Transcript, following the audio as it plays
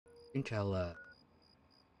think I'll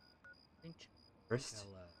first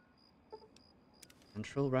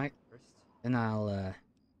control right first, then I'll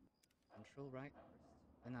control right first,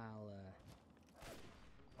 then I'll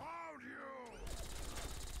Hold you!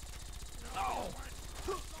 No!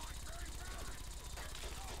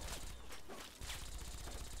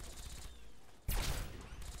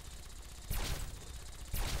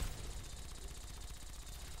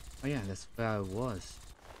 oh yeah, that's where I was.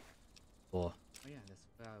 Or oh yeah, that's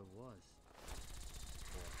where I was.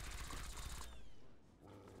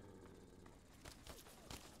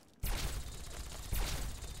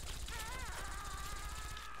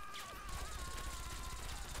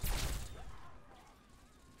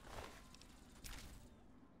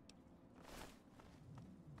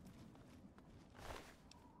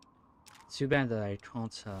 Too bad that I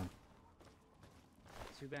can't.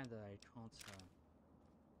 Too bad that I can't.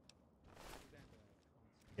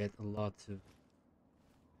 Get a lot of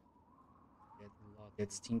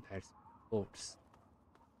get Steam packs books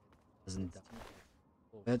doesn't.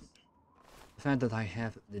 But the fact that I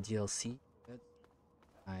have the DLC,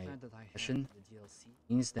 my session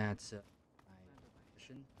means that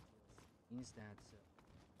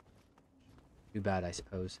too bad I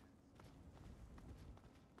suppose.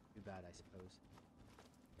 Too bad I suppose.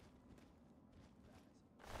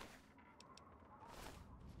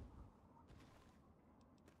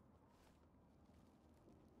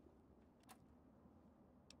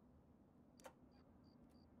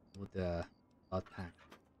 With the blood pack.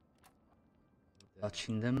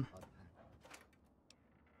 Touching them.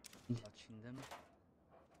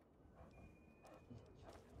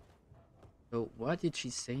 So what did she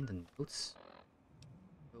say in the notes?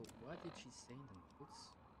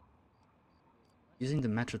 Using the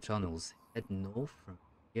metro tunnels, head north from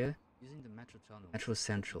here. Using the Metro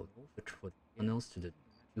Central, which for tunnels to the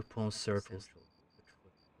DuPont Circle.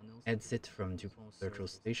 Exit from DuPont Central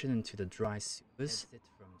Station into the dry sewers.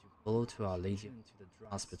 Follow to Our Lady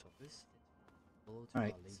Hospital.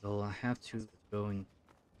 Alright, so I have to go in.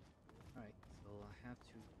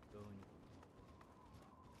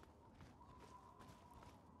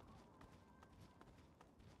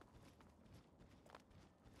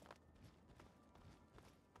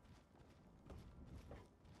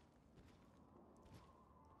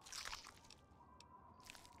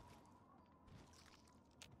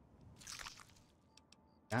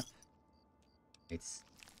 Yep. It's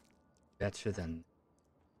better than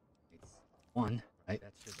one, right?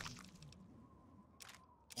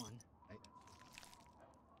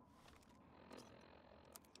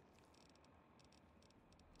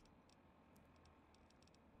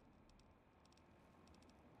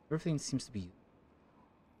 Everything seems to be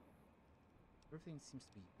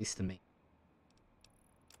at least to me.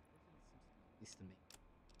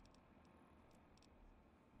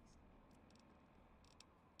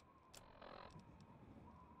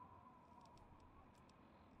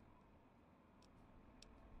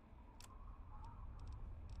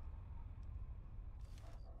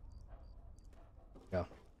 Go.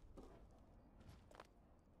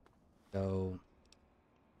 So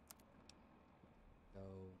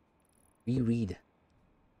reread.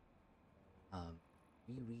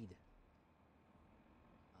 Reread.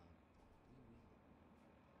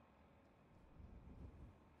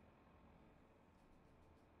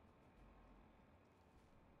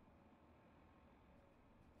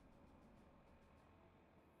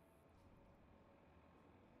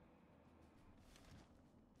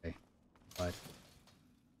 Okay. But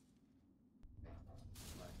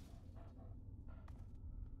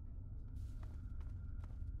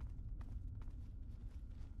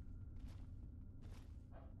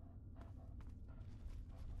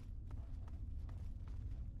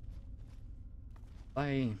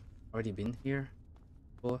I already been here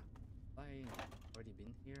before. I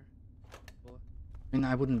mean,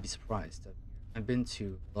 I wouldn't be surprised. I've been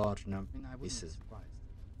to large number of places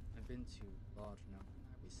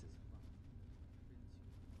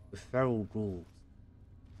with feral ghouls.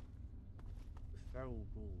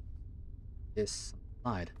 Yes,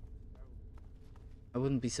 lied. I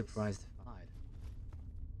wouldn't be surprised if I lied.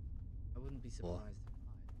 Or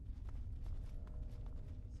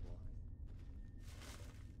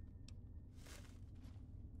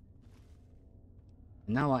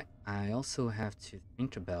now I also have to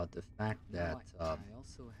think about the fact that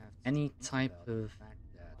any type of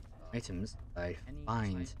items I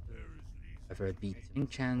find, whether it be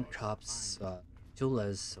enchant cups,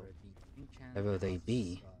 tools, or whatever they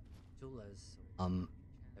be, um,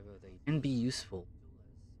 can be useful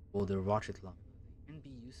for the rocket launcher.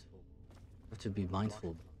 Have to be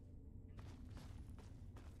mindful.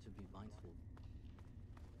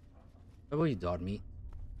 Why will you dart me?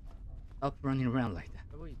 Stop running around like that.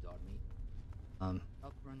 Why will you dart me?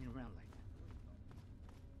 Stop running around like that.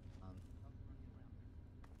 Stop running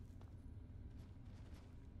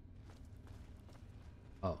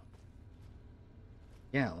around. Oh,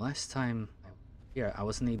 yeah. Last time, yeah, I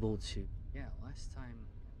wasn't able to. Yeah, last time,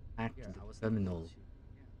 hack the terminal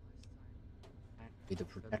with the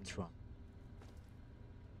protectron.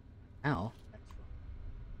 Now,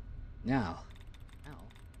 now,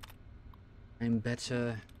 I'm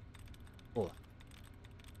better. Oh,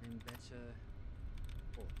 I'm better.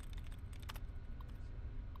 Oh.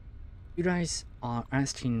 You guys are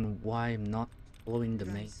asking why I'm not following the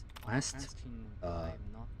main quest.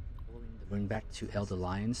 Going back to Elder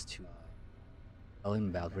Lions to tell him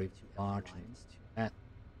about Rape Art and that,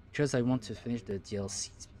 because I want to finish the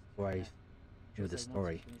DLCs before I do the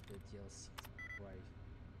story.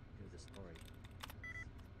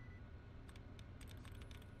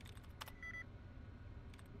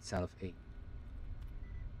 It's out of 8.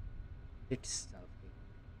 6 out of 8.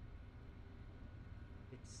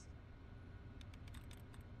 6.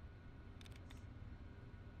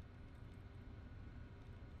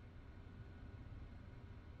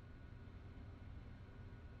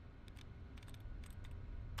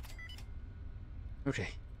 Okay.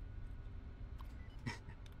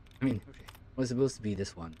 I mean, it was supposed to be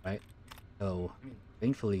this one, right? So,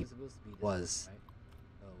 thankfully, was.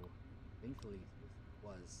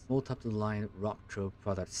 Full top of the line rock throw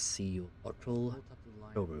product seal bottle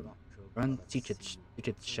showroom. Run ticket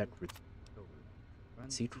check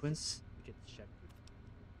sequence.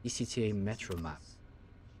 ECTA Metro map.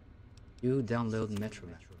 You download Metro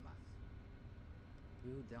map.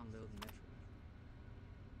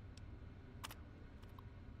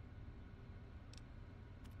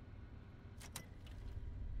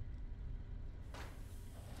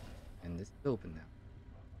 And it's open now.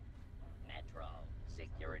 Metro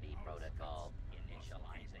security protocol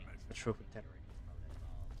initializing. Metro protect.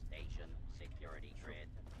 Station security grid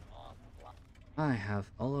off. I have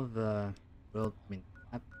all of the world. I mean,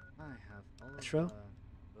 I have all of Metro.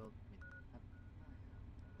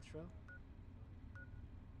 Metro.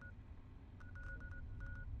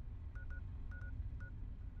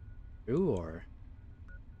 True or.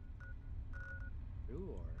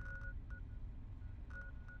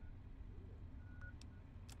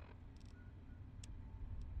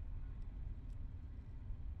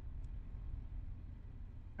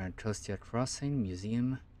 Antosia Crossing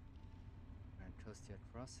Museum.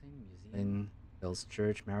 In Hills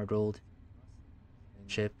Church, Marigold.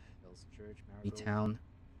 Chip. E-Town.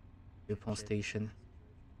 DuPont Station.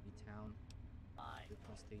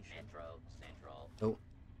 Metro Central. So,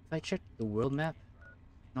 if I check the world map,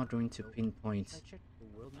 it's not going to pinpoint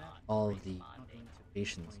all the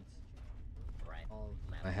locations.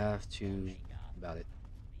 I have to about it.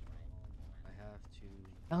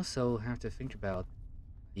 I also have to think about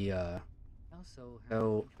the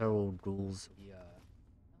feral rules.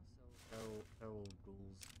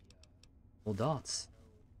 Full dots.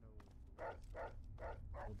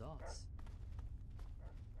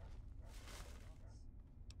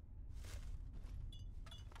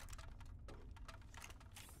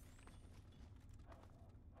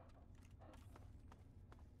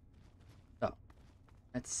 Oh,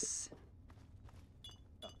 let's.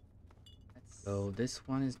 So this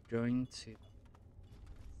one is going to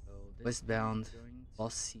westbound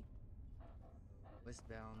Bossy.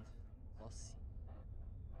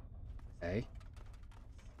 Okay.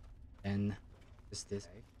 And is this?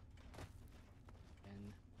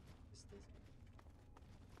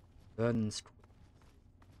 Burden Street.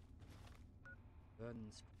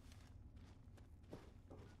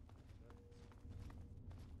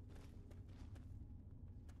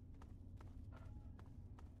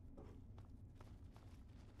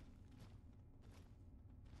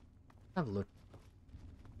 Have a look.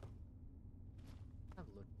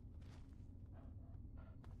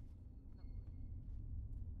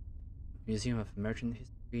 Museum of American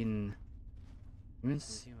History in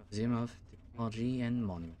Museum of Technology and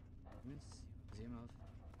Monument.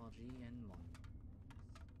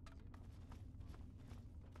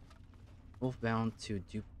 Wolfbound to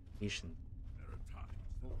duplication.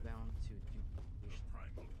 Primal part of me,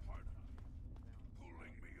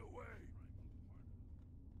 pulling me away.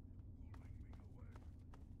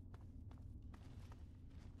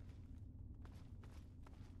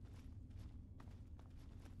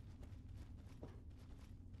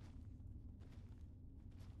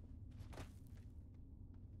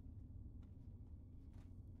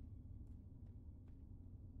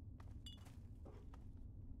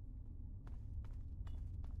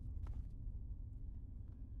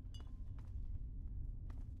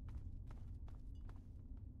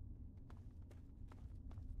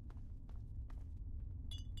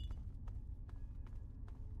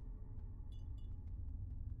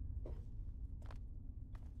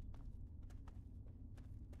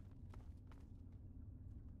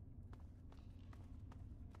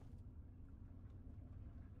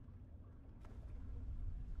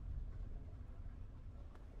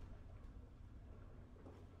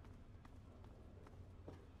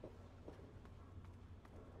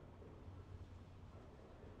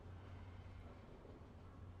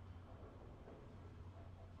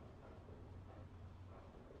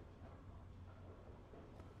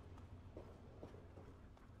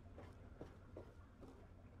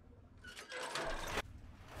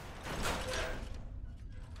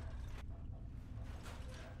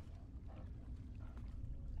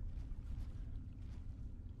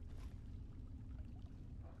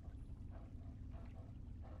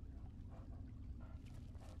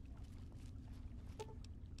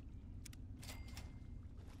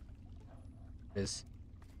 This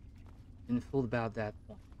been fooled about that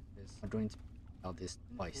point. I'm going to about this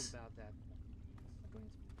twice.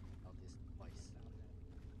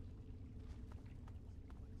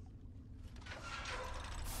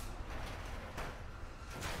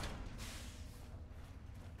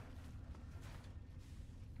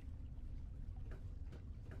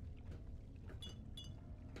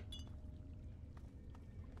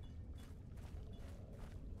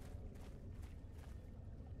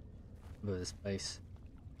 Over this place.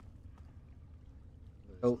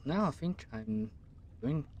 So now I think I'm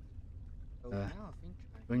going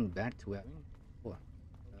going back to where before.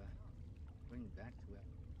 Going back to where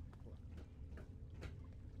before.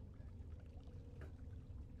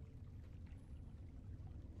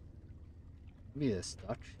 Maybe the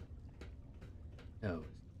Dutch? No.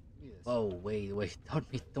 Oh wait,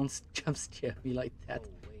 don't jump scare me like that.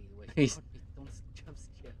 Please. Don't jump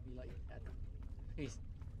scare me like that. Please.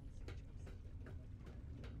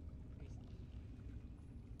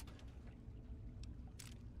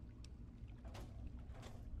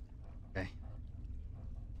 Okay.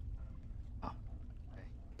 Oh, okay.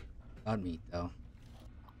 Not me though.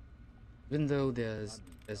 Even though there's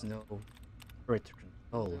no turret to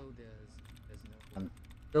control, I'm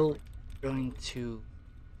still going to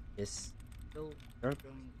this turret.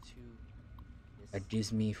 That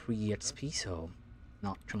gives me free XP, so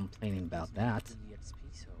not complaining about that.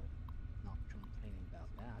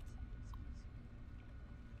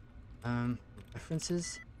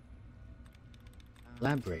 References?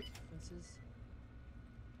 Elaborate.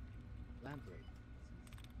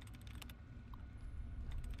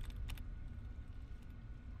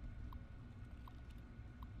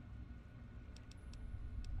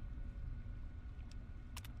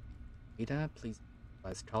 Data, please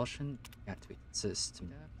advise caution, activate the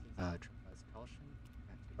system. Alright.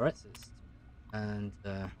 And,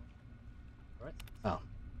 oh,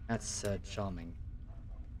 that's charming.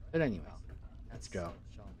 But anyway, let's go.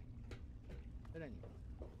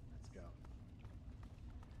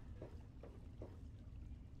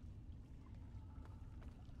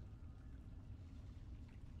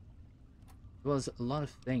 There was a lot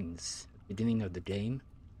of things at the beginning of the game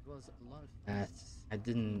that I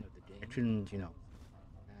couldn't, you know,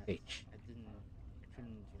 H.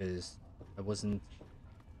 Because I wasn't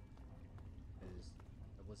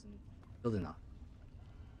good enough.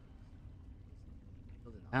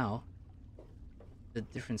 Now, it's a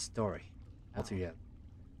different story altogether.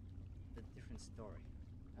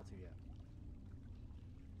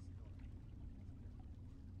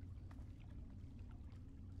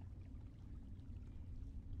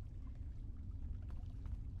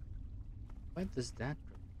 What does that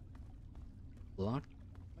block?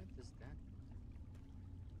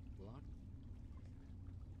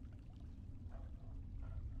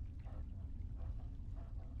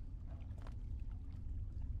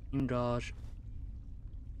 Dodge.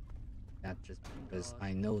 That just because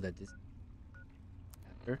I know that this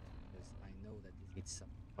after it's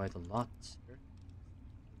quite a lot.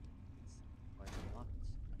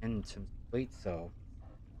 In terms of weight, so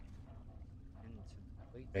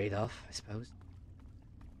trade off, I suppose.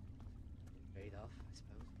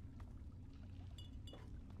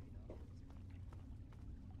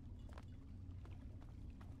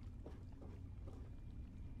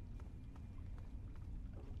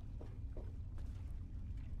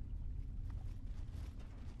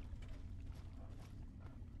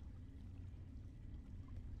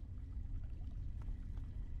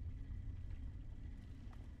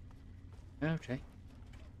 Okay.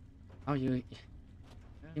 Oh, you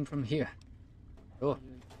came from here. Oh.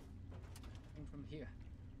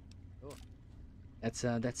 That's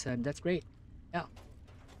great. Yeah.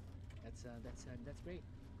 That's great.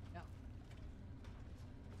 Yeah.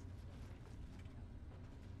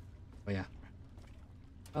 Oh yeah.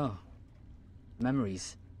 Oh.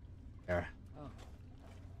 Memories. There.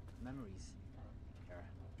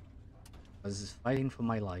 I was fighting for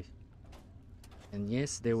my life. And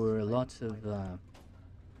yes, there were a lot of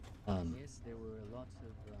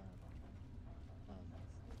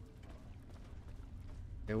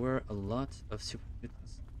there were a lot of super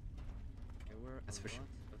mutants. That's for sure.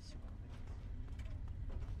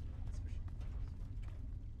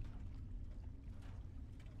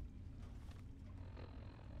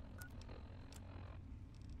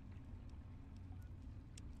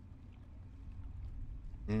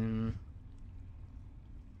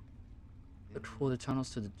 Look for the tunnels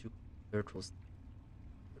to the two turtles.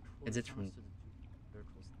 Exit from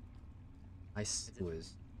ice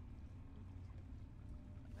sewers.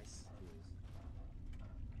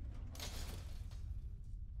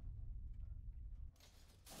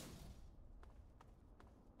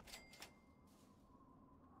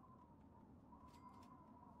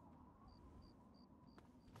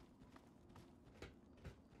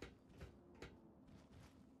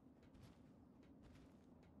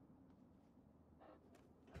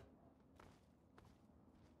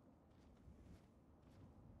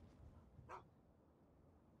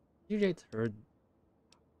 You get hurt,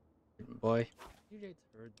 boy. You get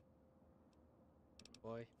hurt,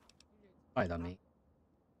 boy. Right on me.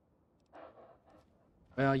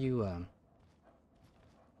 Well, you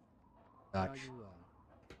dodge.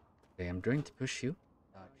 Okay, I'm going to push you.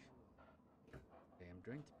 Dodge. Okay, I'm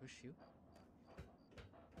going to push you.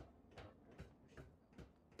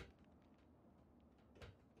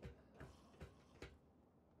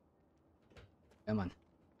 Come on.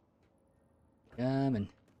 Come on.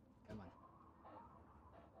 Come on.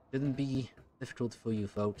 Shouldn't be difficult for you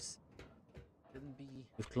folks. Shouldn't be.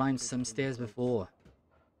 You've climbed some stairs before.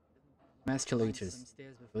 Escalators.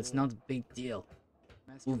 So it's not a big deal.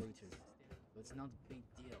 Move. So it's not a big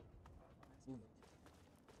deal. Move.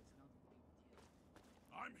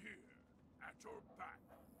 I'm here, at your back.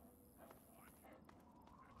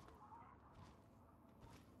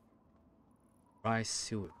 Rice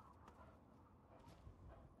sewer.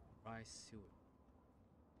 Rice sewer.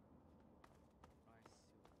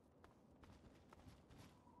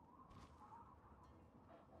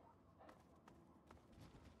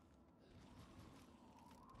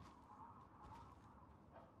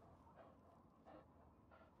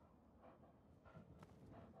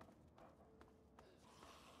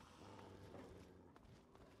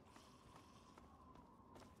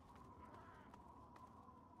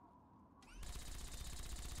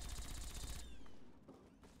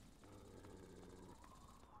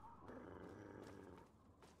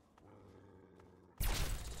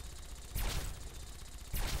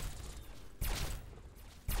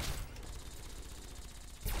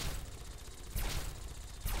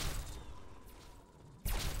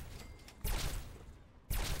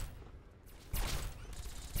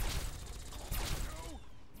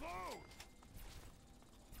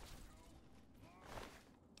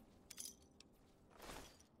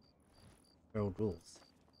 World rules.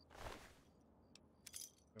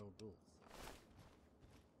 World rules.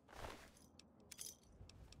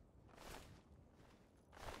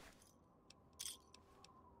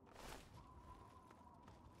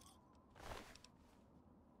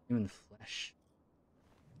 Human flesh.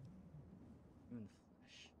 Human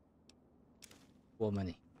flesh. War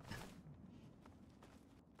money.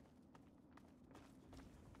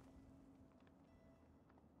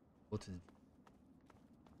 What is?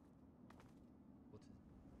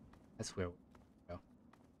 That's where we go.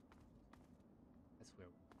 That's where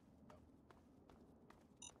we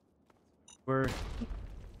go.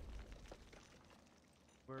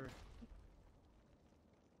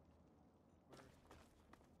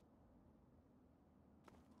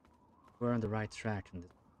 We're on the right track in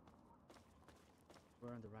this. We're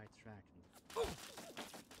on the right track in this.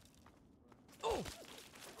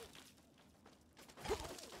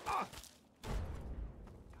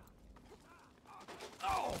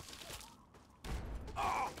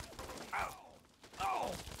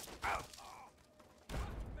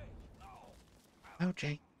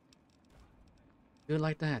 Okay. Do it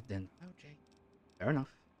like that then. Okay. Fair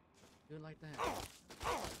enough. Do it like that.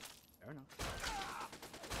 Fair enough.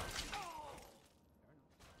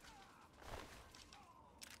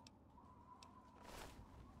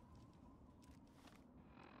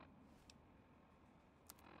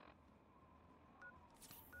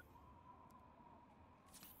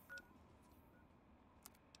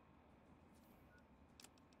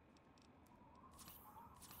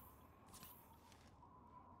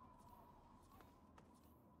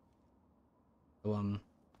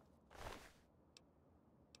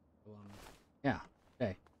 So, yeah,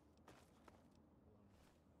 okay.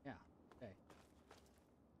 Yeah, okay.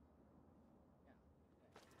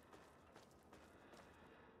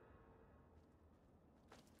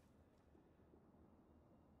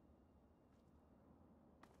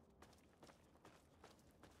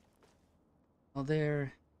 Well,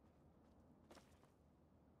 there.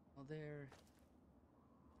 Well, there.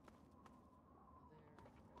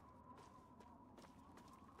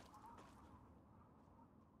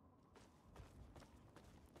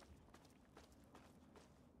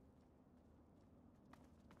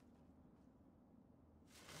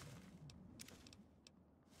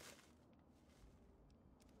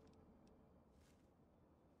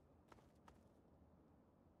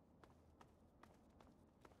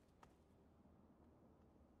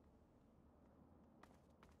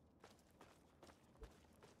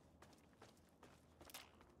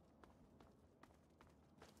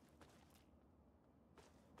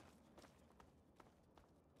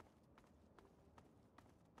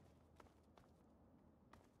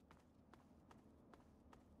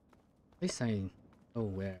 At least I know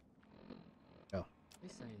where. Go. At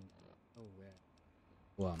least I know where.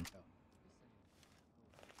 Go.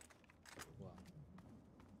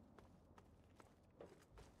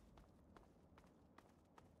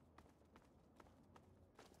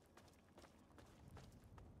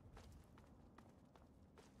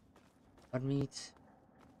 Hot meat.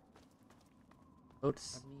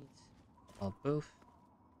 Oats. Or both.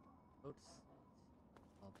 Oats.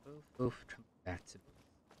 Or both. Both back to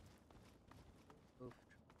both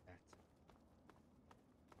back to.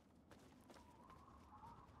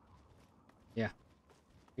 Yeah.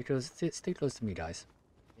 Because stay close to me, guys.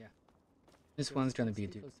 Yeah. This one's gonna be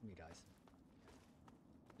close to me, guys.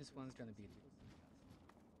 This one's gonna be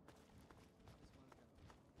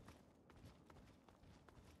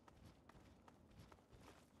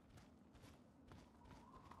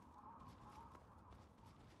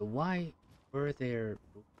why were there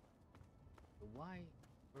why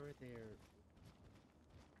were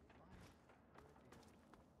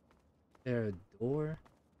there a door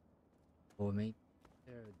or maybe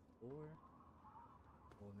there a door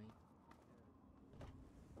or maybe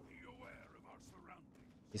Be aware of our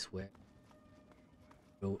surroundings. this way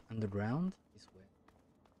go underground this way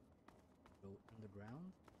go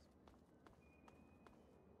underground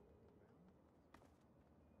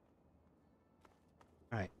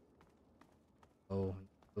all right oh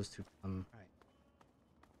those two come all right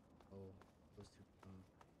oh those two come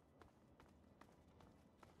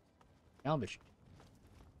Albish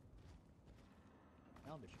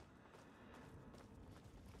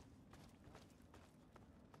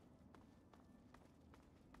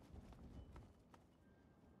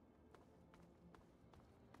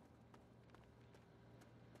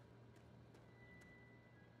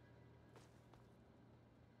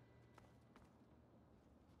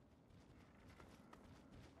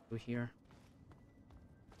go here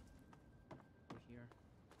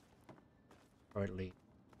partly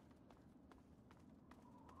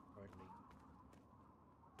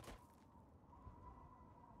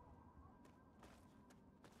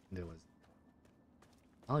there was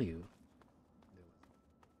value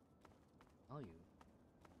value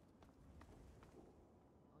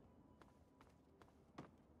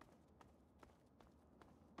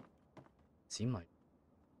seem like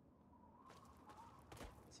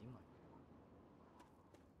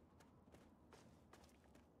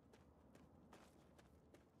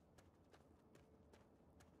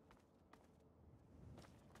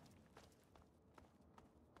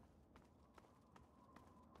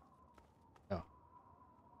oh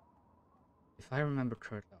if I remember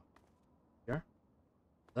correctly here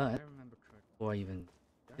but before even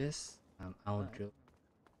this I'll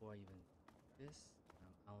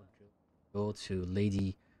go to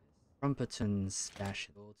Lady Trumpeton's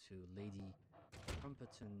fashion.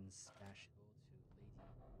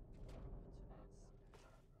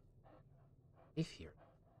 If here.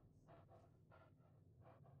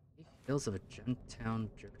 Tales of a Gemtown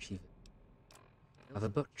jerky of a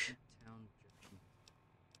butch.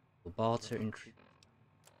 Balter in Great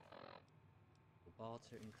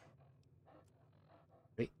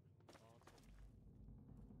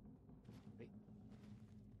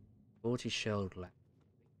 40 shelled lap.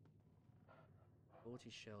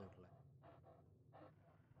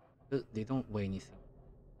 They don't weigh anything.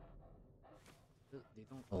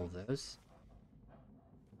 All those.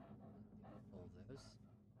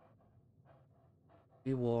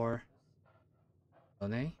 We wore.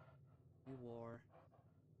 One.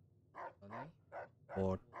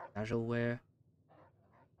 Or casual wear.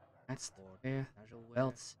 That's wear.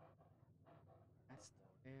 Belts.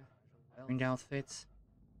 Ring outfits.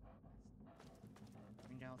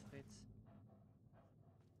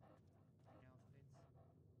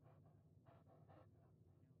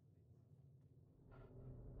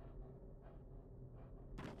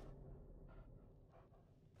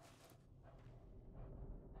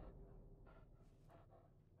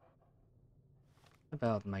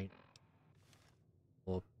 About my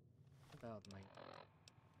hope.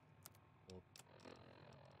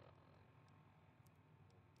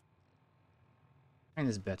 Mine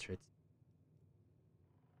is better.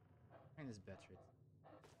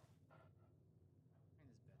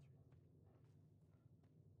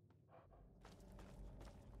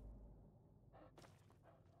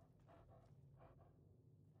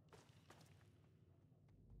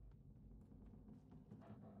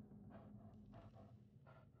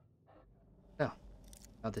 Oh,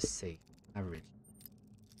 I'll just say average.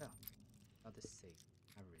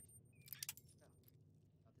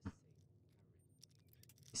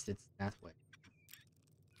 Is it that way?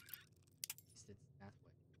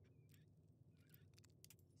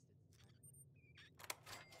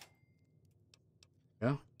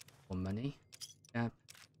 Go for money. Tap.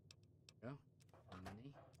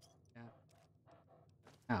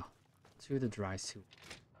 Now to the dry soup.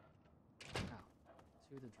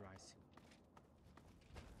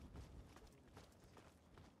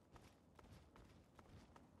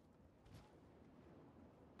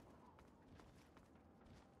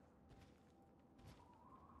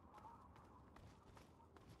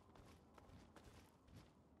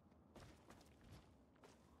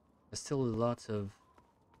 There's still a lot of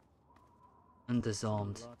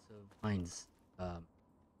undisarmed minds. Undisarmed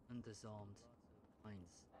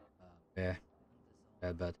minds. Yeah,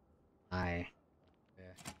 yeah, but I,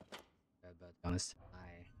 yeah, yeah, but honest,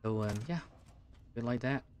 I. So yeah, feel like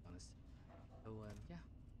that. Honest. So yeah,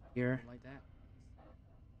 here like that.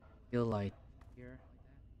 Feel like here.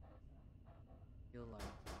 Feel like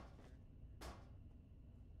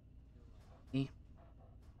me.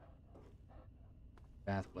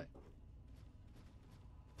 Pathway.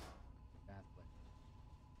 Pathway.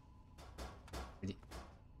 Ready.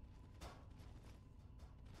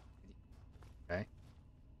 Ready. Okay.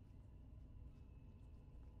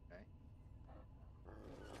 Okay.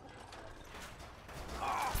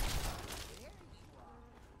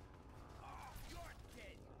 You're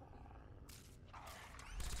dead.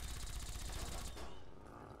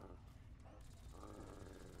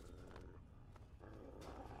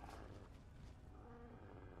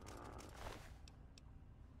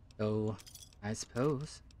 So I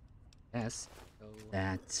suppose, yes,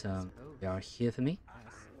 that they are here for me.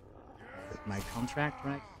 With my contract,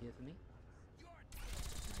 right? Here for me.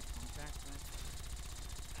 My contract, right?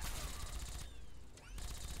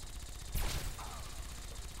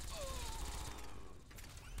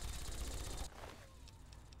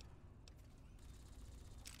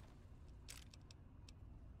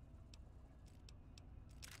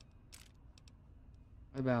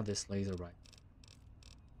 What about this laser rifle?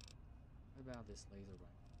 What about this laser rifle?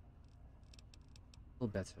 A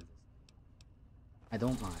little better. I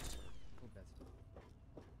don't mind. A little better.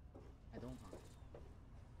 I don't mind.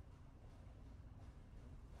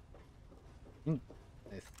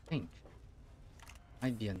 I think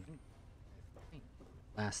might be an. I think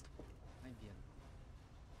last one might be an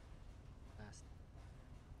last.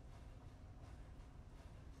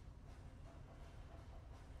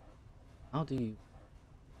 How do you?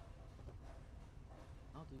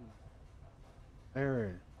 How do you?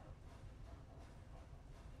 Where?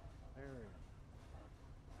 Where?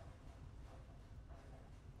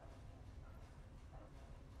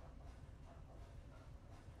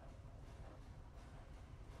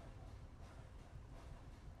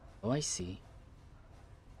 Oh, I see.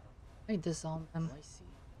 I disarm them. I see.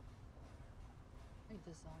 I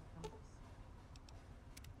disarm them.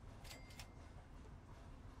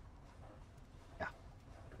 Yeah.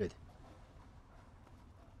 Good.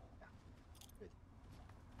 Yeah. Good.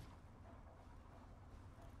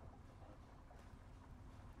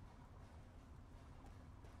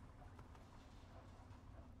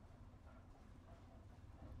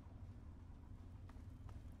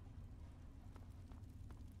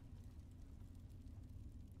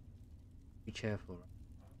 Be careful.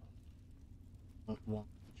 Don't want.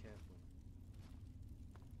 Be careful.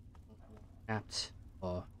 Don't want. Trapped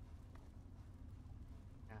or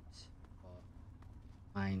trapped or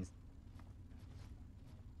mines.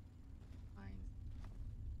 Mines.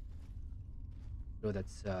 So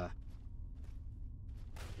that's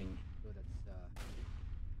thing. So that's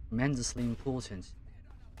tremendously important.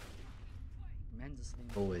 Tremendously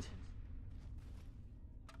important.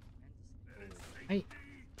 Hey,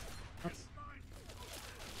 what's?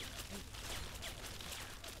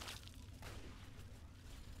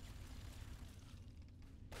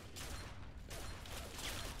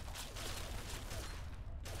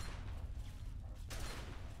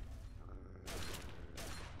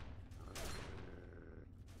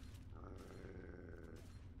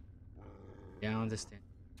 Yeah, I understand.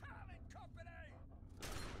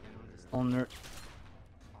 Owner,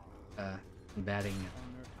 batting.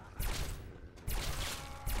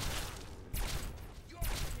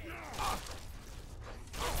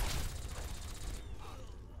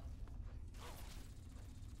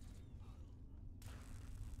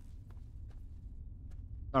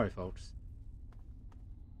 Sorry, folks.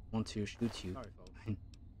 Want to shoot you. Sorry, folks.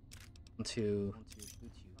 Want to shoot you.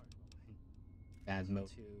 Bad mode.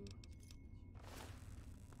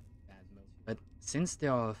 Bad mode. But since they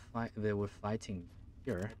were fighting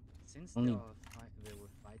here, only they were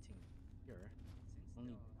fighting here,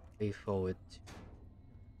 only way forward to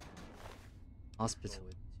hospital.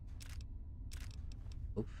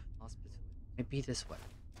 Oof, hospital. Maybe this way.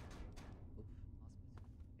 Oof,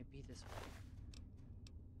 hospital. Maybe this way.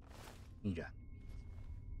 Ninja.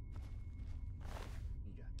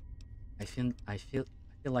 Ninja. I feel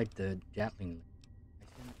like the Gatling. I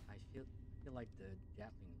feel like the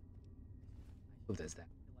Gatling. Who does that?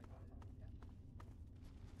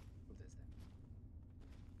 Who does that?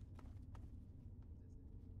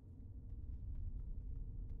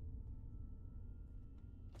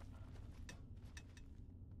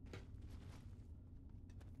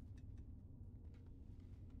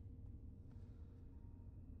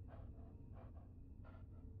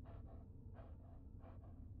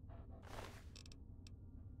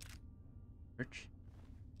 Search.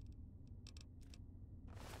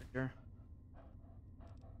 Character.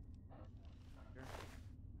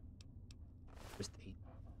 First aid.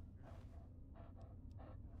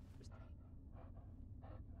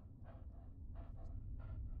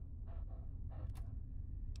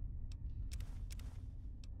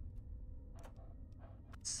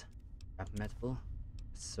 First aid. Scrap metal.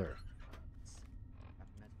 Yes, sir. Scrap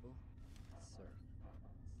metal. Yes, sir.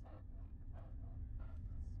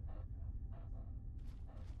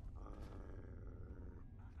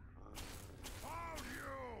 Found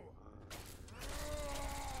you!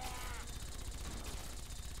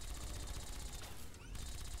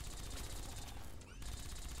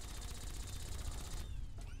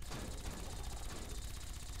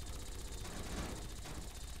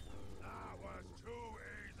 That was too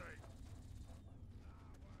easy.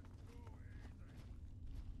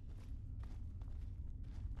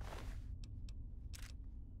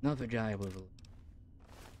 Another guy will.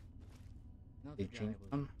 Did Jing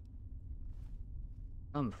come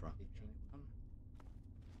from?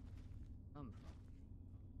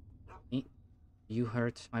 Me? You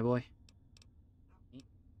hurt my boy? Me?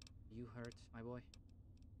 You hurt my boy?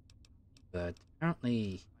 But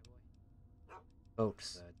apparently,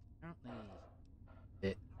 folks.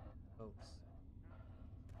 Bit.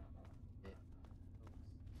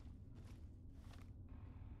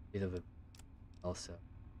 Bit of a also.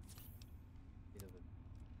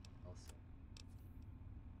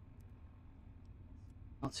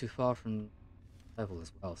 Not too far from level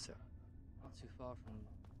as well, sir.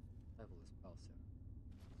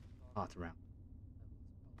 Path around.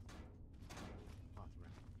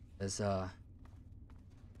 There's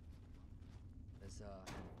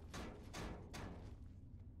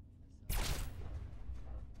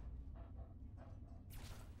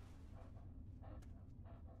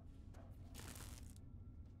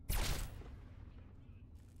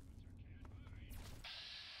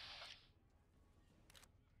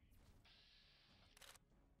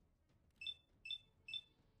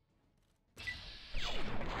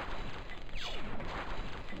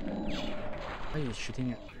why are you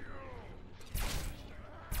shooting at?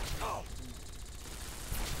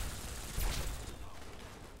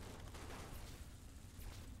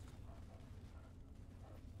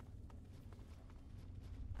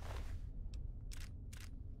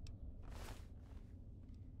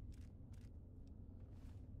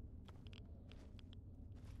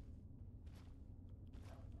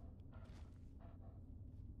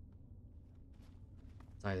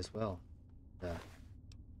 Side as well. The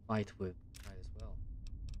fight with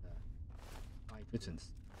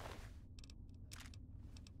mutants.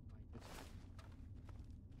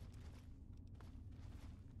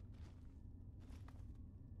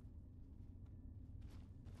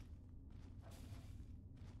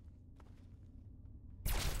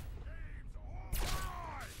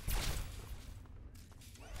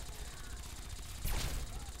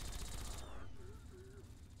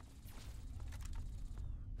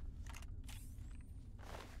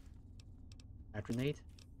 A grenade.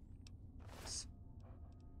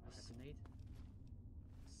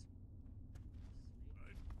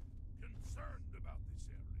 Concerned about this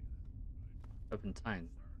area. Open time.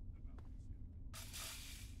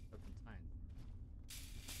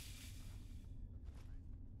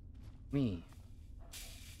 Me.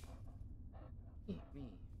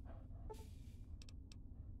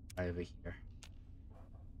 Right over here.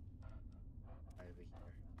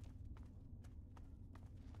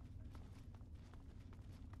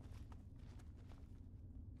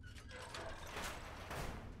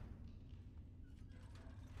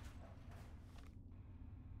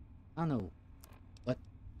 I don't know what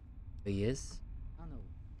he is.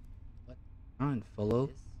 Try and follow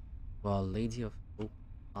while Lady of Hope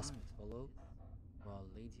Hospital.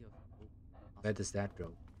 Where does that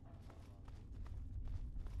go?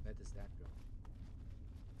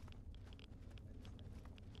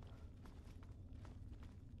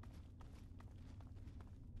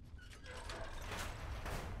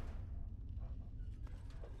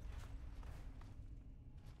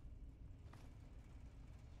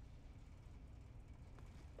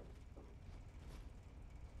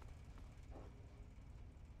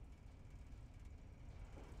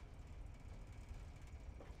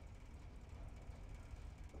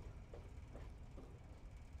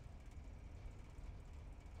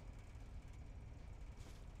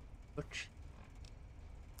 Butch.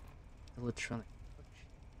 Electronic.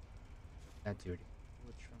 That duty.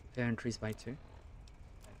 Fair increase by 2.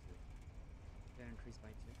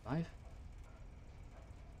 5.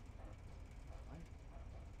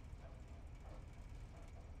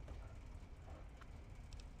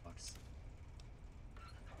 Bucks.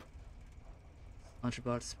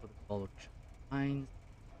 Lunchbox for the follow behind.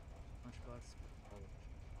 Lunchbox for the follow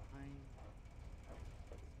behind.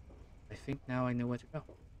 I think now I know where to go.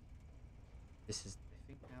 This is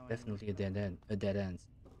definitely a dead end. A dead end.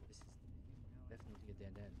 This is definitely a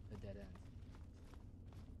dead end. A dead end.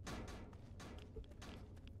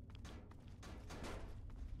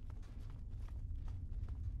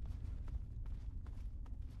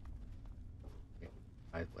 Okay,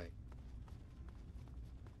 right way.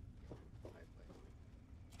 Right way.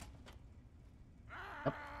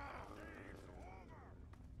 Yep.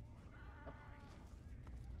 Yep.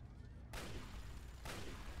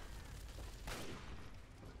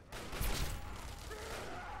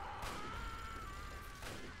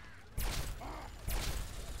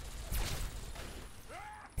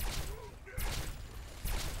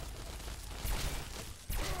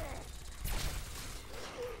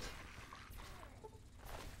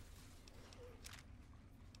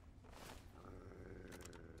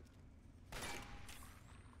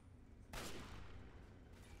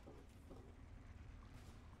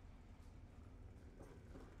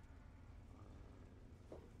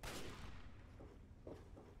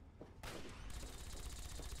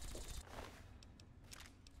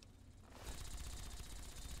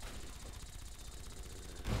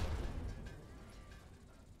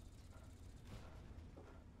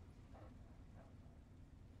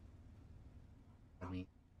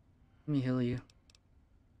 Let me heal you.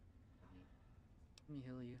 Let me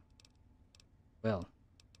heal you. Well,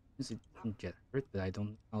 since it didn't get hurt, but I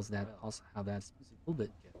don't how's that also how that's a little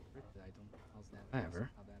bit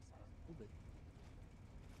however. However.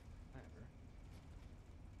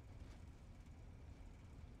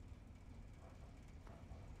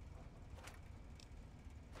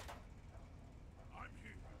 I'm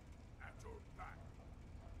here, at your back.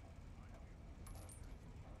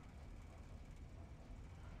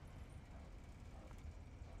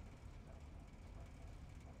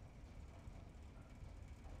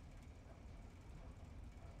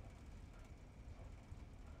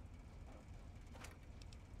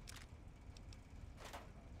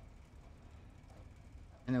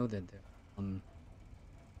 I know that there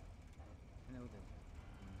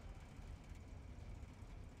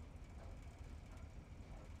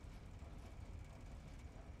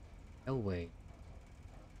Elway.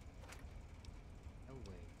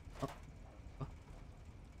 Oh, oh.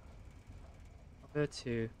 Go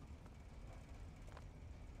to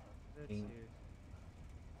the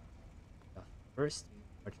first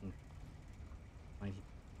Argent 91st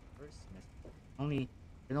semester. Only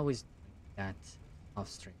can always that off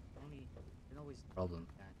string. Only can always problem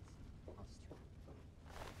that off string.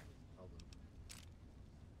 Problem.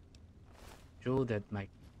 Show that my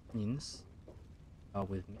means are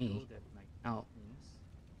with me. Now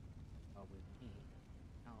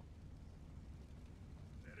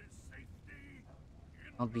There is safety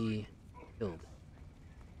in I'll be mindfulness. killed.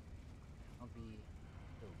 I'll be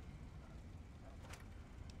killed.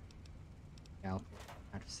 Now,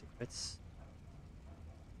 out of secrets.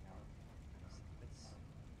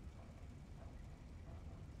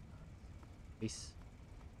 Peace.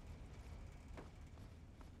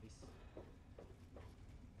 Peace.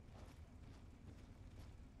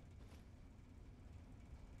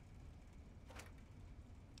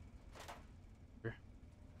 Sure.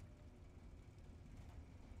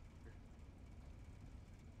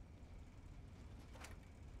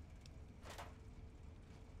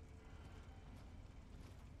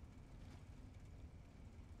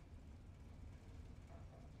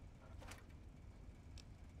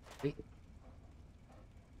 Wait.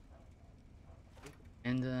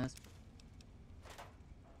 And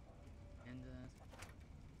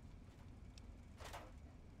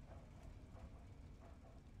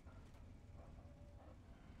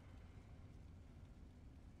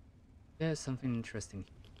there's something interesting.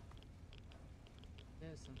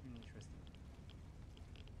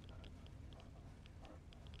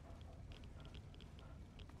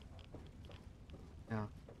 Now,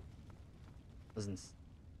 doesn't.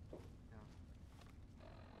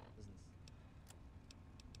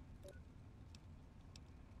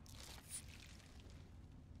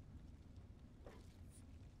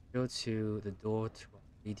 Go to the door to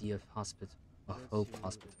BDF Hospital of Hope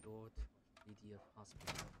Hospital.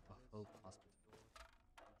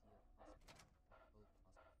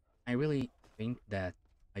 I really think that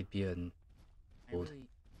might be an old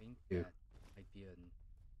too.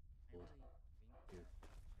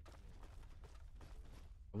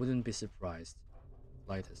 I wouldn't be surprised,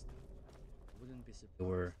 slightest. There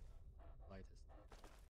were